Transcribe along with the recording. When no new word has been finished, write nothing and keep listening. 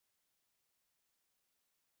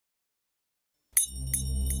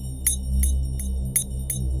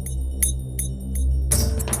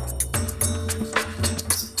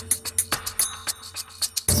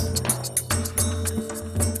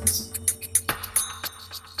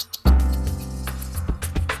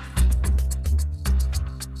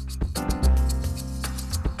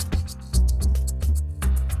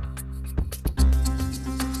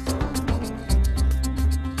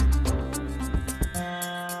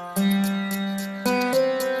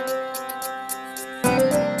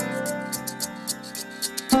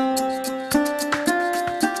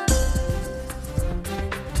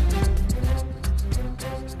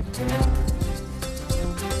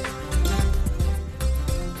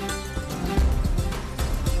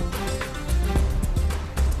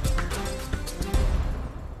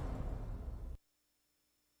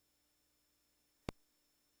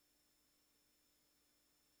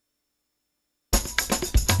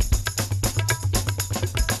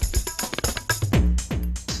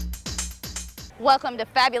Welcome to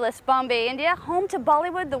fabulous Bombay, India, home to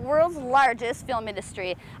Bollywood, the world's largest film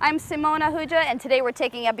industry. I'm Simona Ahuja, and today we're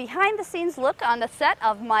taking a behind-the-scenes look on the set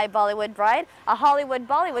of My Bollywood Bride, a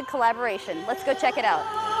Hollywood-Bollywood collaboration. Let's go check it out.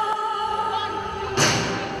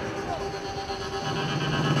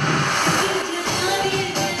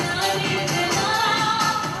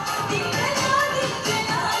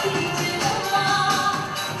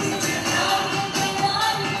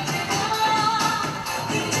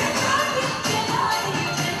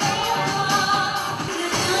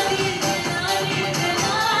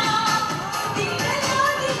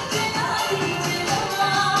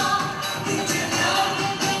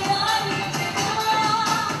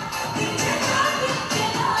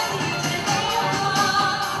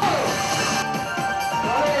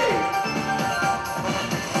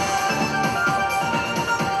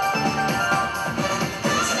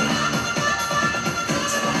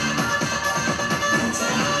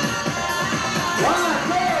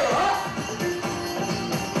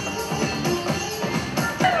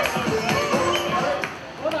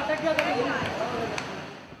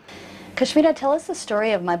 Kashmira, tell us the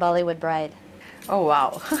story of My Bollywood Bride. Oh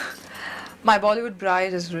wow. My Bollywood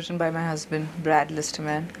Bride is written by my husband, Brad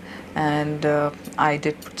Listerman, and I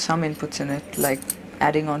did put some inputs in it, like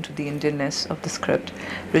adding on to the Indianness of the script.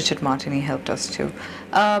 Richard Martini helped us too.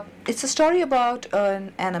 It's a story about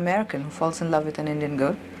an American who falls in love with an Indian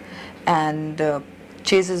girl and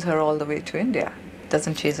chases her all the way to India.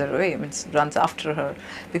 Doesn't chase her away, I mean, runs after her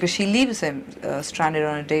because she leaves him stranded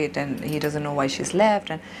on a date, and he doesn't know why she's left,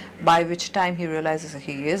 and by which time he realizes that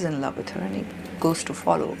he is in love with her, and he goes to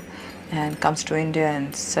follow and comes to India,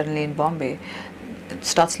 and suddenly in Bombay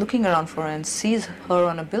starts looking around for her and sees her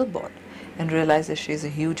on a billboard and realizes she's a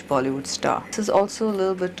huge Bollywood star. This is also a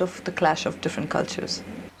little bit of the clash of different cultures.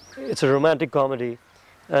 It's a romantic comedy,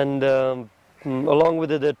 and along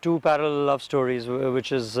with it there are two parallel love stories,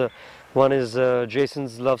 which is one is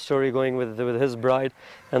Jason's love story going with his bride,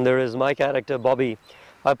 and there is my character Bobby.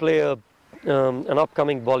 I play an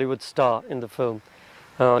upcoming Bollywood star in the film.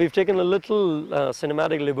 We've taken a little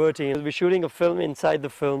cinematic liberty. We'll be shooting a film inside the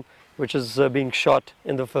film, which is being shot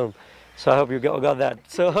in the film. So I hope you got that.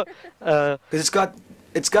 So because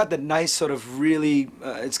it's got the nice sort of really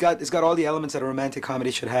it's got all the elements that a romantic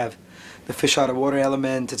comedy should have. The fish out of water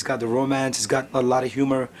element. It's got the romance. It's got a lot of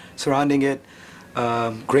humor surrounding it.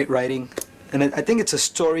 Great writing, and I think it's a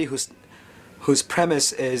story whose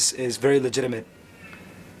premise is very legitimate.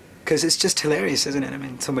 Because it's just hilarious, isn't it? I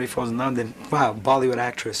mean, somebody falls in love, then wow, Bollywood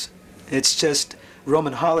actress. It's just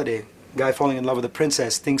Roman holiday, guy falling in love with a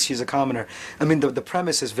princess, thinks she's a commoner. I mean, the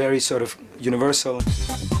premise is very sort of universal.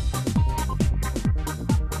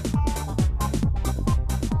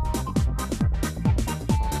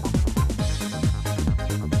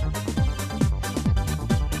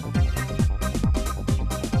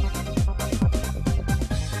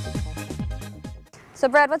 So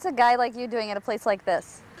Brad, what's a guy like you doing at a place like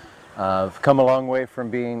this? I've come a long way from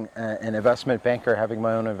being an investment banker, having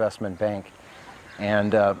my own investment bank.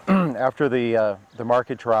 And after the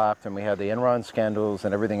market dropped and we had the Enron scandals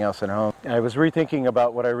and everything else at home, I was rethinking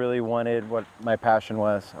about what I really wanted, what my passion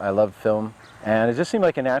was. I love film. And it just seemed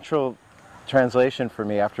like a natural translation for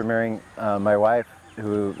me after marrying my wife,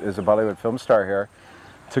 who is a Bollywood film star here,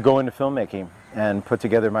 to go into filmmaking and put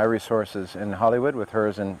together my resources in Hollywood with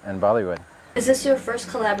hers in Bollywood. Is this your first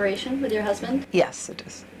collaboration with your husband? Yes, it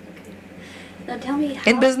is. Okay. Now tell me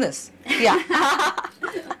how... In business, yeah.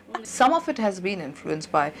 Some of it has been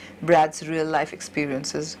influenced by Brad's real life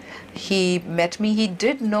experiences. He met me, he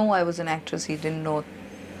did know I was an actress, he didn't know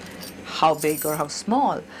how big or how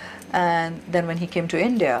small. And then when he came to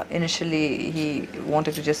India, initially he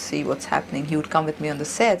wanted to just see what's happening. He would come with me on the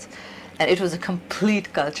sets, and it was a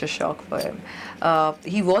complete culture shock for him.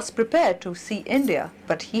 He was prepared to see India,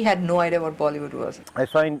 but he had no idea what Bollywood was. I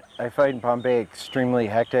find Bombay extremely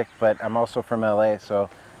hectic, but I'm also from LA, so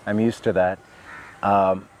I'm used to that.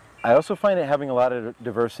 I also find it having a lot of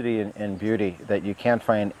diversity and beauty that you can't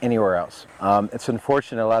find anywhere else. It's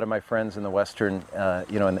unfortunate a lot of my friends in the Western,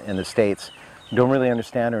 in the States, don't really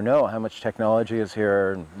understand or know how much technology is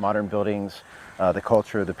here, modern buildings, the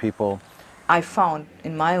culture, the people. I found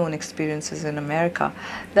in my own experiences in America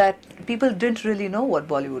that people didn't really know what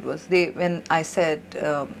Bollywood was. When I said,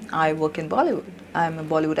 I work in Bollywood, I'm a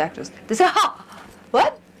Bollywood actress, they say, ha,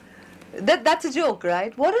 what? That's a joke,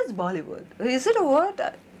 right? What is Bollywood? Is it a word?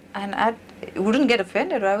 And I wouldn't get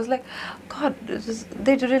offended. I was like, God,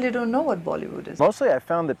 they really don't know what Bollywood is. Mostly I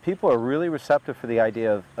found that people are really receptive for the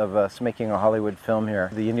idea of us making a Hollywood film here.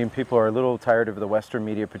 The Indian people are a little tired of the Western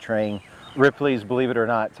media portraying Ripley's Believe It or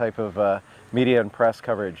Not type of media and press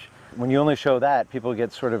coverage. When you only show that, people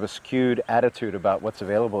get sort of a skewed attitude about what's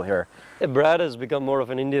available here. Brad has become more of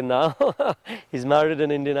an Indian now. He's married an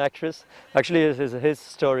Indian actress. Actually, it's his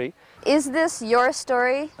story. Is this your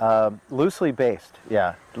story? Loosely based,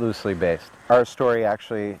 yeah, loosely based. Our story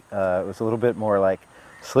actually was a little bit more like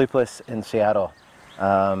Sleepless in Seattle.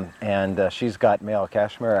 And She's Got Mail.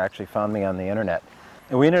 Kashmir actually found me on the internet.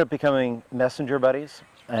 And we ended up becoming messenger buddies,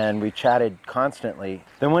 and we chatted constantly.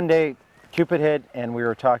 Then one day, Cupid hit, and we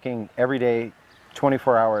were talking every day,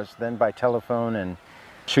 24 hours, then by telephone, and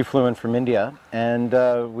she flew in from India, and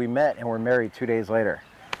we met and were married 2 days later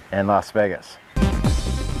in Las Vegas.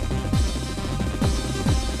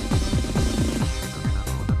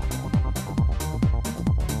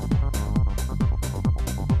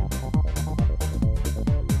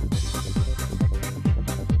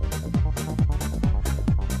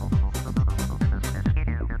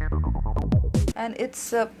 And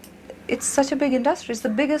it's such a big industry. It's the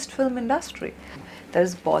biggest film industry.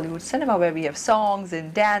 There's Bollywood cinema where we have songs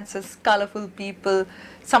and dances, colorful people,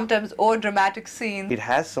 sometimes over-dramatic scenes. It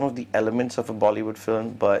has some of the elements of a Bollywood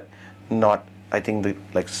film, but not, I think, the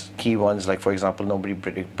key ones, like for example, nobody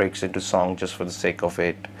breaks into song just for the sake of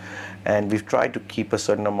it. And we've tried to keep a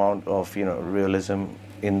certain amount of, realism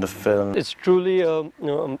in the film. It's truly a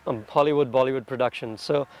Hollywood Bollywood production.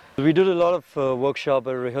 So we did a lot of workshop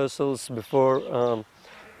and rehearsals before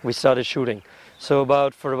we started shooting. So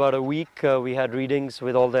for about a week we had readings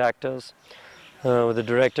with all the actors, with the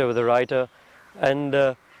director, with the writer, and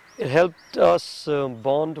it helped us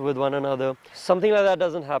bond with one another. Something like that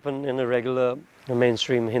doesn't happen in a regular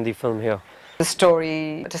mainstream Hindi film here. The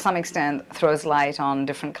story, to some extent, throws light on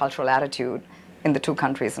different cultural attitude in the two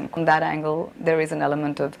countries. And from that angle, there is an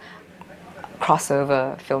element of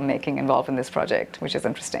crossover filmmaking involved in this project, which is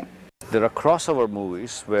interesting. There are crossover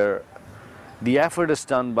movies where the effort is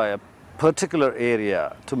done by a particular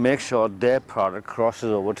area to make sure their product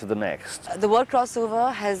crosses over to the next. The word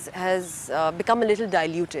crossover has become a little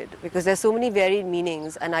diluted because there's so many varied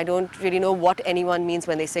meanings, and I don't really know what anyone means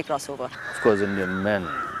when they say crossover. Of course, Indian men,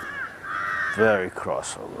 very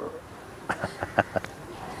crossover.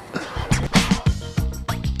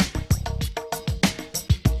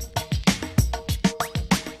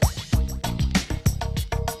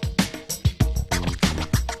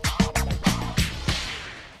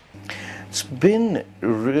 It's been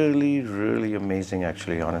really, really amazing,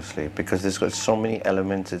 actually, honestly, because it's got so many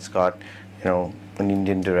elements. It's got, an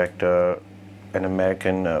Indian director, an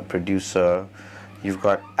American producer. You've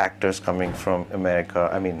got actors coming from America,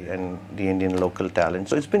 and the Indian local talent.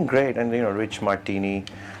 So it's been great. And, Rich Martini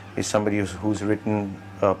is somebody who's written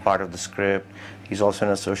part of the script. He's also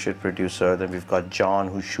an associate producer. Then we've got John,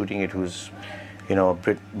 who's shooting it, who's, a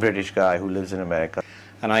British guy who lives in America.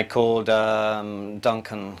 And I called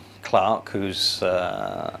Duncan Clark, who's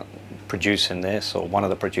producing this, or one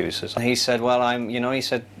of the producers. And he said, well, I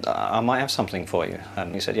might have something for you.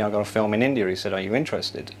 And he said, yeah, I've got a film in India. He said, are you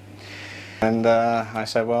interested? And I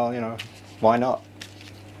said, well, why not?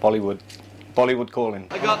 Bollywood calling.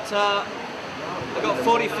 I got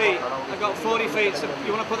 40 feet. I got 40 feet. So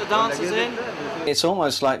you want to put the dancers in? It's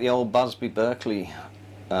almost like the old Busby Berkeley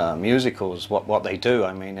musicals, what they do.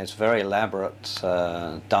 It's very elaborate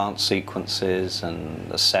dance sequences, and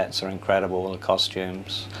the sets are incredible, the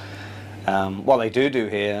costumes. What they do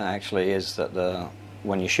here actually is that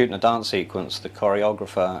when you're shooting a dance sequence, the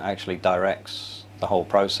choreographer actually directs the whole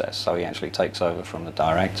process, so he actually takes over from the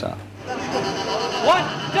director. 1,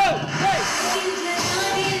 2, 3!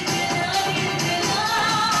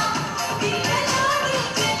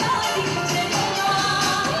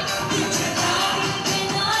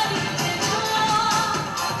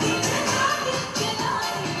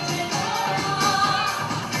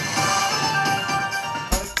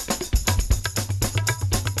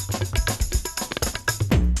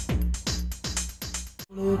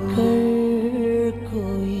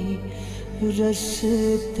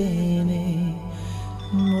 रस्ते ने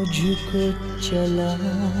मुझको चला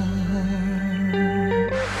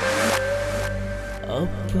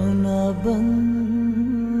अपना बन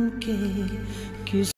के